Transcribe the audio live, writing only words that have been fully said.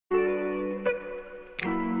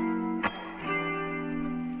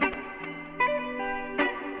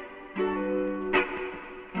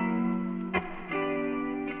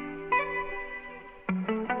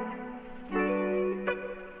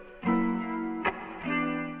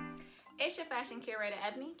It's your fashion curator,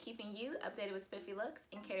 Ebony, keeping you updated with spiffy looks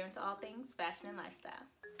and catering to all things fashion and lifestyle.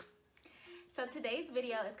 So today's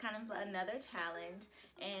video is kind of another challenge,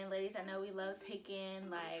 and ladies, I know we love taking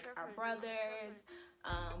like our brothers,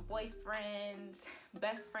 boyfriends,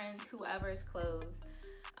 best friends, whoever's clothes,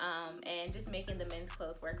 and just making the men's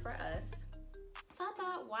clothes work for us. So I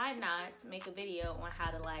thought, why not make a video on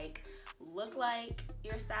how to like look like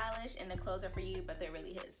you're stylish and the clothes are for you, but they're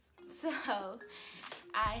really his. So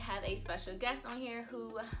I have a special guest on here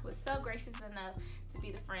who was so gracious enough to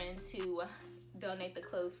be the friend to donate the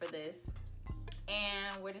clothes for this.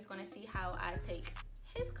 And we're just gonna see how I take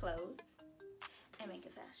his clothes and make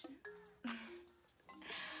it fashion.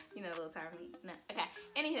 You know, a little tired me. No. Okay.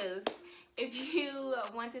 Anywho's, if you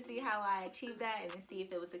want to see how I achieved that and see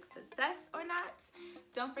if it was a success or not,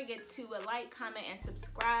 don't forget to like, comment, and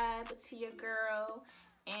subscribe to your girl,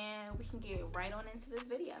 and we can get right on into this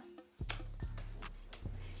video.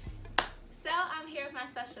 So I'm here with my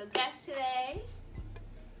special guest today.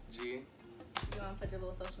 G. You want to put your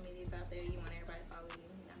little social medias out there? You want everybody to follow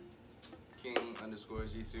you?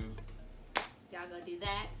 King_G2. Y'all go do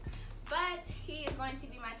that. But he is going to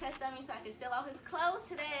be my test dummy so I can steal all his clothes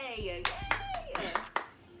today. Yay!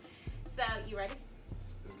 So, you ready?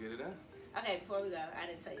 Let's get it done. Okay, before we go, I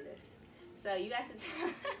didn't tell you this. So, you guys to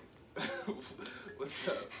What's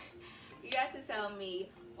up? You guys to tell me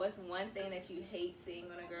what's one thing that you hate seeing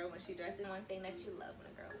on a girl when she dresses, and one thing that you love when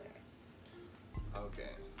a girl wears.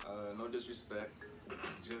 Okay. No disrespect.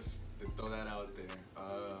 Just to throw that out there.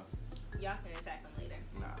 Y'all can attack them later.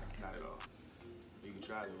 Nah, not at all. You can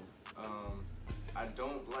try though. I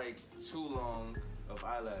don't like too long of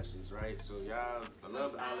eyelashes, right? So y'all, I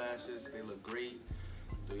love eyelashes. They look great.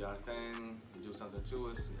 Do y'all thing. Do something to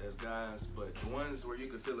us as guys. But the ones where you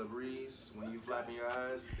can feel a breeze when you flapping your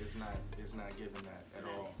eyes, it's not giving that at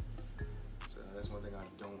all. So that's one thing I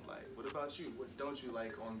don't like. What about you? What don't you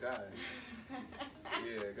like on guys?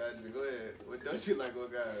 Yeah, gotcha. Go ahead. What don't you like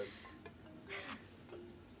on guys?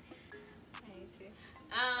 I hate you.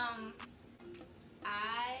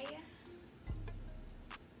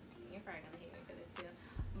 You're probably gonna hate me for this too,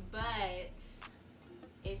 but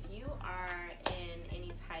if you are in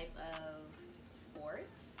any type of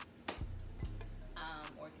sports,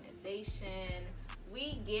 organization,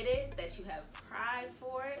 we get it that you have pride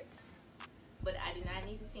for it, but I do not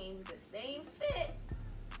need to see the same fit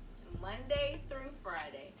Monday through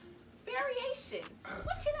Friday. Variation,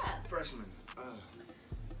 switch it up. Freshman.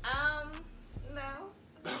 No.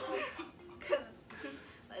 Cause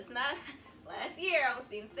let's not. Last year I was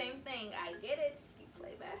seeing the same thing. I get it. You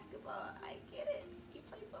play basketball. I get it. You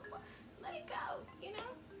play football. Let it go. You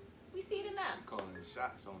know, we see it enough. She calling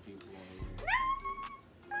shots on people on here.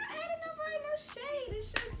 No, I added nobody no shade.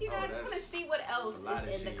 It's just, you know, I just want to see what else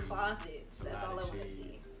is in the closets. That's all I want to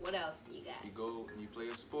see. What else you got? You go and you play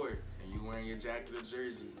a sport and you wearing your jacket or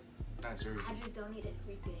jersey. Not jersey. I just don't need it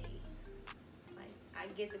every day. Like, I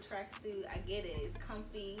get the tracksuit. I get it. It's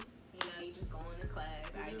comfy. You know, you just go into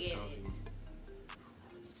class. I get comfy. it.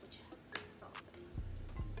 Switch up. That's all I'm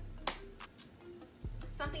saying.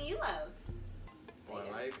 Something you love. What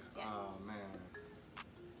I like? Yeah. Oh man.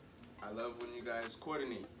 I love when you guys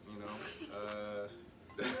coordinate, you know.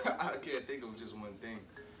 I can't think of just one thing.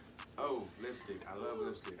 Oh, lipstick. I love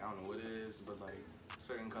lipstick. I don't know what it is, but like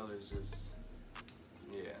certain colors just,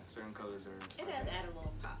 yeah, certain colors are. It does add a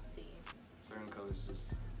little pop to you. Certain colors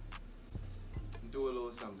just do a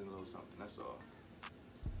little something, that's all.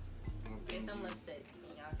 Get some lipstick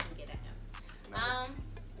and y'all can get at him. Now,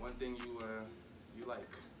 one thing you like?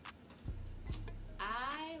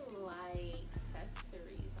 I like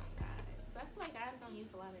accessories on guys. I feel like guys don't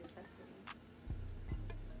use a lot of accessories.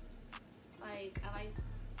 Like, I like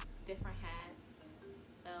different hats,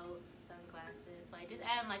 belts, sunglasses. Like, just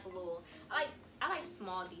adding like a little. I like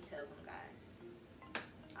small details on guys.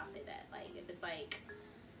 I'll say that. Like, if it's like,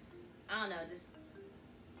 I don't know, just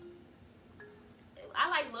I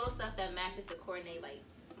like little stuff that matches to coordinate like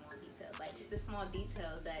small details. Like the small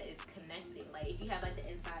details that is connecting. Like if you have like the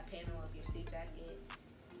inside panel of your suit jacket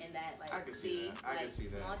and that like I can see that. I like can see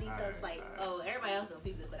that. small details like oh everybody else don't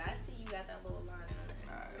see this, but I see you got that little line on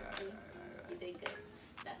there. You did good.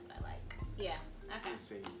 That's what I like. Yeah. Okay.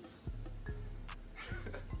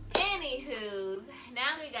 Anywho,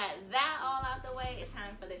 now that we got that all out the way, it's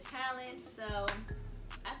time for the challenge. So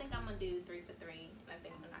I think I'm gonna do 3 for 3, and I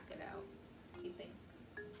think I'm gonna knock it out. What do you think?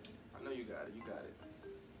 I know you got it. You got it.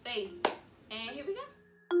 Faith. And here we go.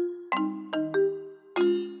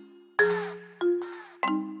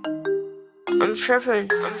 I'm tripping.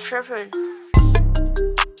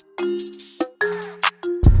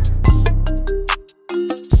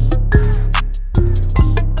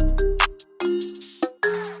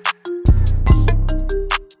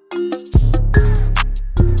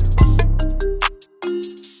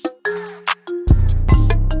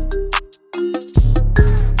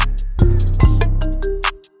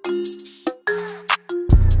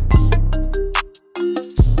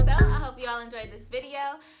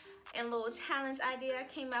 and little challenge idea I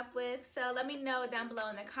came up with. So let me know down below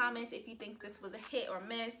in the comments if you think this was a hit or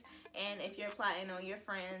miss, and if you're plotting on your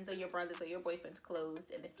friends or your brothers or your boyfriend's clothes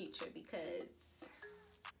in the future, because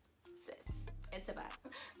sis, it's a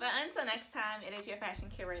vibe. But until next time, it is your fashion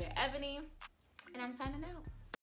curator, Ebony, and I'm signing out.